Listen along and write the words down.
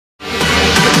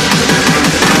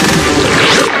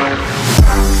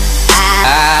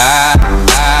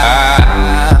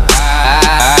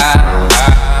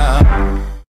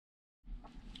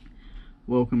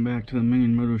back to the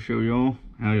Minion Moto Show, y'all.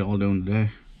 How y'all doing today?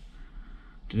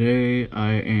 Today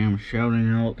I am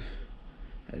shouting out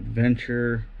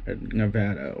Adventure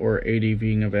Nevada, or ADV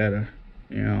Nevada,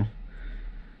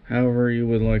 however you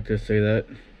would like to say that.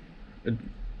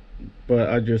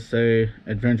 But I just say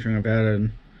Adventure Nevada,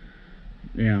 and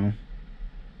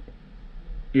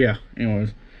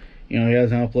anyways, he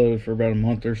hasn't uploaded for about a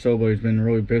month or so, but he's been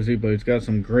really busy. But he's got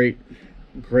some great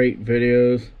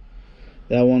videos.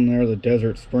 That one there, the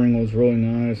Desert Spring, was really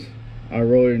nice. I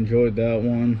really enjoyed that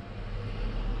one.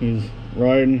 He's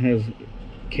riding his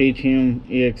KTM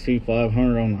EXC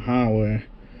 500 on the highway,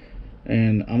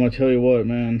 and I'm gonna tell you what,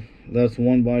 man, that's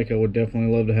one bike I would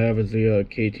definitely love to have, is the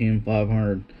KTM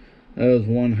 500. That is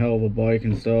one hell of a bike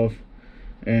and stuff,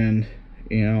 and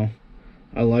I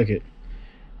like it.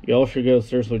 Y'all should go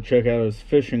seriously check out his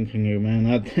fishing canoe, man.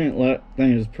 That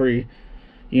thing is pretty,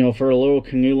 for a little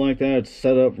canoe like that, it's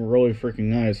set up really freaking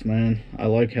nice, man. I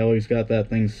like how he's got that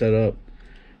thing set up.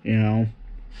 An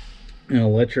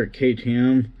electric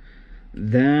KTM.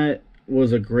 That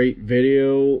was a great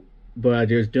video, but I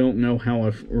just don't know how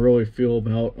I really feel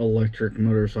about electric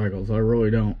motorcycles. I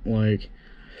really don't. Like,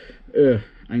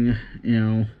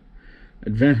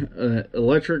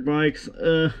 electric bikes,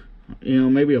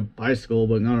 maybe a bicycle,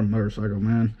 but not a motorcycle,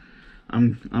 man.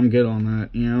 I'm good on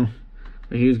that,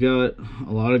 But he's got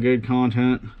a lot of good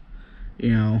content.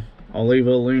 I'll leave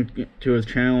a link to his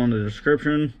channel in the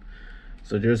description,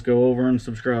 so just go over and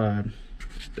subscribe.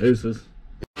 Deuces.